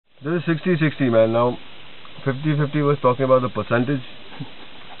This is 60-60, man. Now 50-50 was talking about the percentage.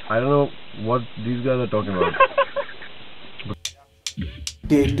 I don't know what these guys are talking about.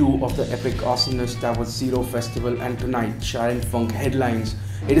 Day 2 of the epic awesomeness that was Ziro Festival, and tonight Shaa'ir Func headlines.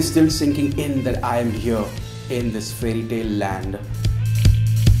 It is still sinking in that I am here in this fairy tale land.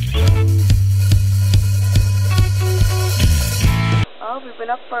 We've been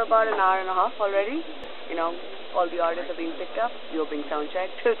up for about an hour and a half already. You know, all the orders are being picked up. You're being sound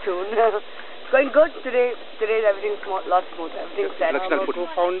checked soon. It's going good today. Today everything's lot smooth. Everything's set. I'm a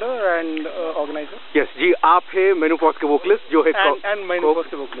co-founder and organizer. Yes, जी आप है Menopause के vocalist जो है and Menopause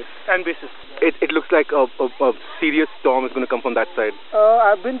के vocalist and bassist. It looks like a serious storm is going to come from that side.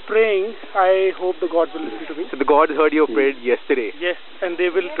 I've been praying. I hope the gods will listen to me. So the gods heard your prayer yesterday. Yes, and they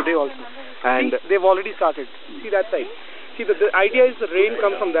will today also. And see, they've already started. See that side. See, the idea is the rain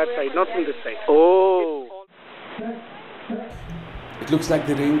comes from that side, not from this side. Oh. It looks like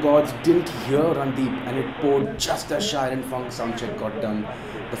the rain gods didn't hear Randeep, and it poured just as Shaa'ir Func soundcheck got done.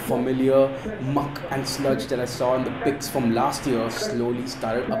 The familiar muck and sludge that I saw in the pics from last year slowly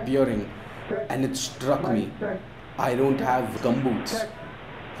started appearing, and it struck me. I don't have gumboots.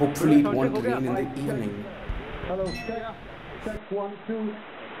 Hopefully it won't rain in the evening. Hello, check 1, 2,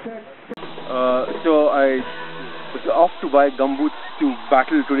 check. So I was off to buy gumboots to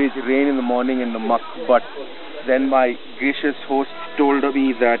battle today's rain in the morning in the muck, but then my gracious host told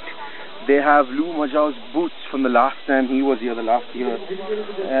me that they have Lou Majao's boots from the last time he was here, the last year.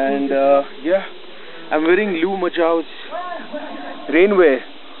 And yeah, I'm wearing Lou Majao's rainwear.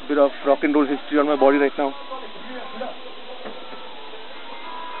 Bit of rock and roll history on my body right now.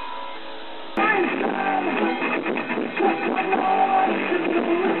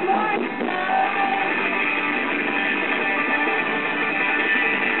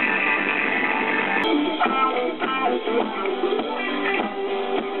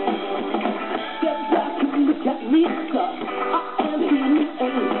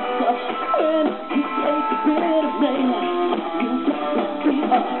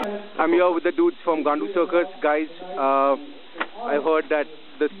 I'm here with the dudes from Gandu Circus. Guys, I've heard that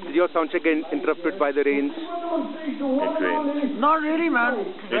your soundcheck got interrupted by the rains. It rained. Not really, man.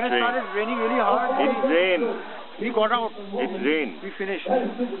 When it started raining really hard. It rained. We got out. It rained. We finished.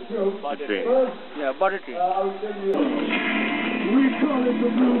 It rained. Yeah, but it rained. We call it the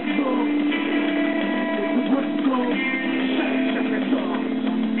blue song. It's a good song.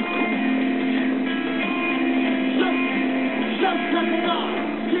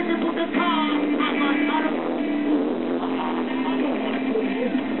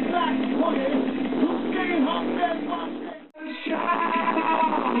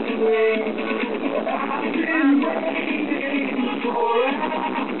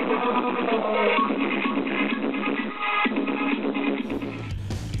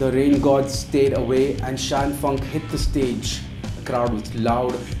 The rain gods stayed away and Shaa'ir Func hit the stage. The crowd was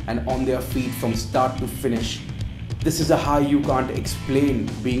loud and on their feet from start to finish. This is a high you can't explain,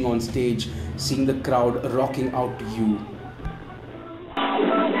 being on stage, seeing the crowd rocking out to you.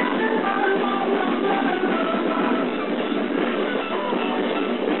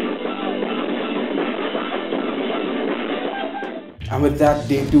 And with that,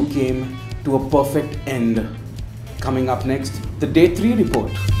 day 2 came to a perfect end. Coming up next, the day 3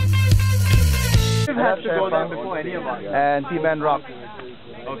 report. Has to go there before any of us. And T-Man Rock.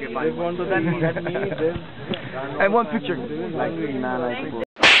 Okay, fine. So then let me this. And one picture.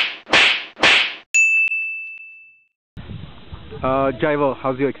 Jiver,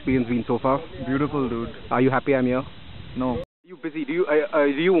 how's your experience been so far? Beautiful, dude. Are you happy I'm here? No. Are you busy? Do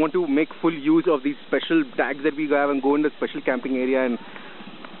you want to make full use of these special tags that we have and go in the special camping area and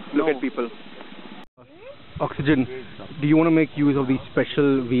look at people? Oxygen, do you want to make use of these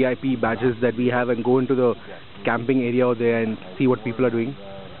special VIP badges that we have and go into the camping area out there and see what people are doing?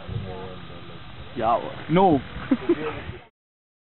 Yeah. No.